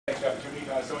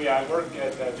So yeah, I work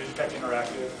at Digitech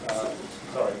Interactive.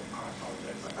 Sorry, I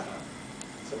apologize.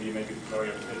 Some of you may be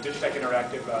familiar with Digitech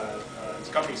Interactive. This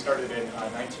company started in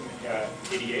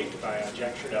 1988 by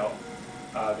Jack Sherdell.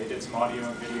 They did some audio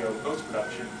and video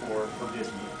post-production for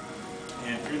Disney.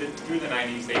 And through the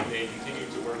 90s, they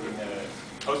continued to work in the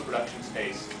post-production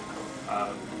space.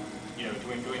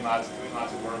 Doing lots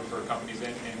of work for companies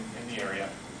in the area.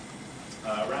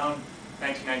 Around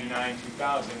 1999,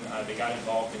 2000, they got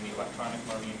involved in the electronic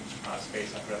learning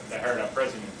space under the Heritage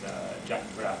president, Jack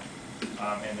McGrath,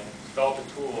 and developed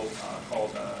a tool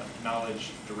called Knowledge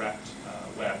Direct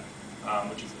Web,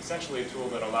 which is essentially a tool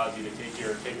that allows you to take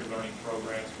your learning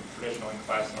programs from traditional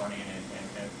in-class learning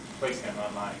and place them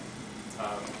online.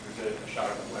 There's a shot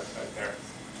of the website there.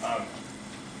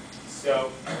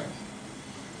 So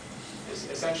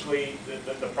essentially,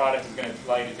 the product is going to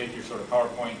allow you to take your sort of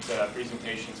PowerPoint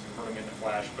presentations, convert them into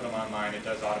Flash, put them online. It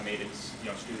does automated,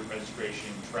 student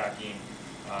registration, tracking,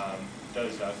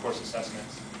 does course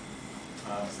assessments.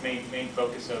 The main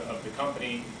focus of the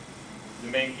company, the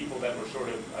main people that we're sort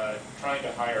of trying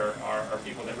to hire are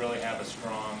people that really have a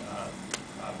strong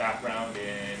background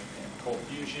in Cold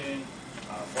Fusion.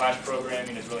 Flash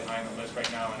programming is really high on the list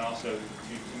right now, and also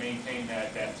to maintain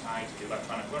that tie to the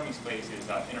electronic learning space is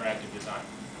interactive design.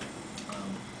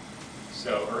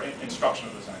 Or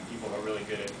instructional design. People are really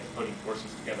good at putting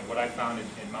courses together. What I found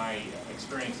in my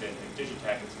experience at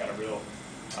Digitech, it's got a real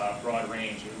broad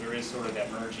range. There is sort of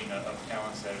that merging of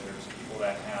talents. There's people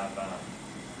that have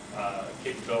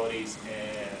capabilities,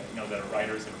 that are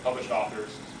writers, that are published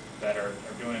authors, that are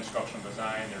doing instructional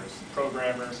design. There's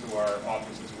programmers who are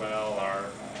authors as well. Our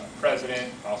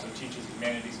president also teaches a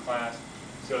humanities class.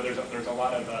 So there's a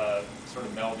lot of sort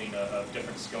of melding of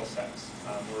different skill sets.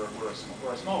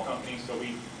 We're a small company, so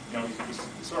we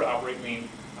sort of operate lean.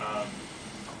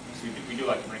 So we do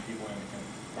like to bring people in that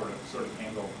can sort of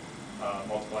handle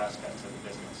multiple aspects of the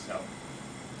business. So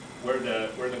where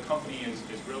the company is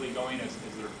really going is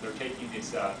they're taking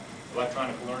this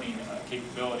electronic learning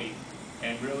capability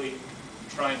and really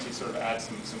trying to sort of add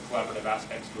some collaborative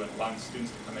aspects to it, allowing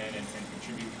students to come in and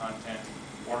contribute content,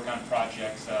 work on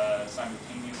projects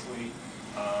simultaneously,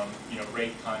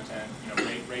 rate content,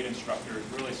 rate instructors,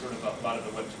 really sort of a lot of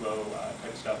the Web 2.0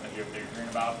 type stuff that you're hearing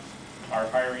about. Our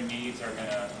hiring needs are going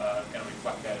to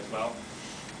reflect that as well.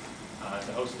 It's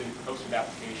a hosted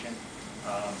application,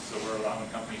 so we're allowing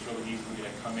companies really easily to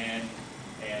come in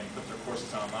and put their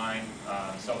courses online,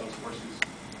 sell those courses.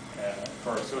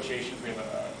 For associations,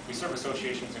 we serve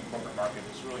associations and corporate market.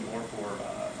 It's really more for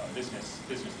business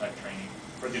type training.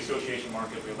 For the association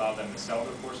market, we allow them to sell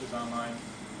their courses online,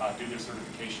 do their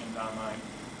certifications online.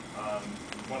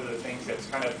 One of the things that's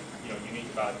kind of unique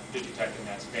about Digitech in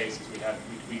that space is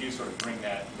we do sort of bring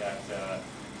that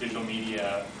digital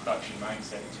media production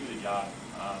mindset to the job.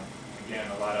 Again,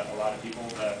 a lot of people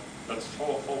this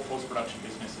whole post-production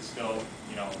business is still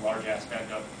a large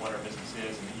aspect of what our business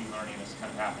is, and the e-learning is kind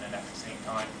of happening at the same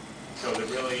time. So they're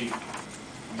really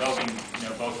melding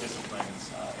both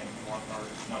disciplines in one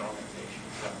organization.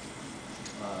 So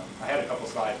I had a couple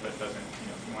slides, but it doesn't.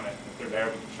 If you want to, if they're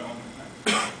there, we can show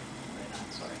them.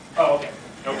 Sorry. Oh, okay.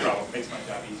 No problem. Makes my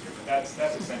job easier. But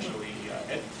that's essentially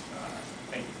it.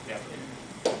 Thank you.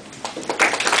 Yeah.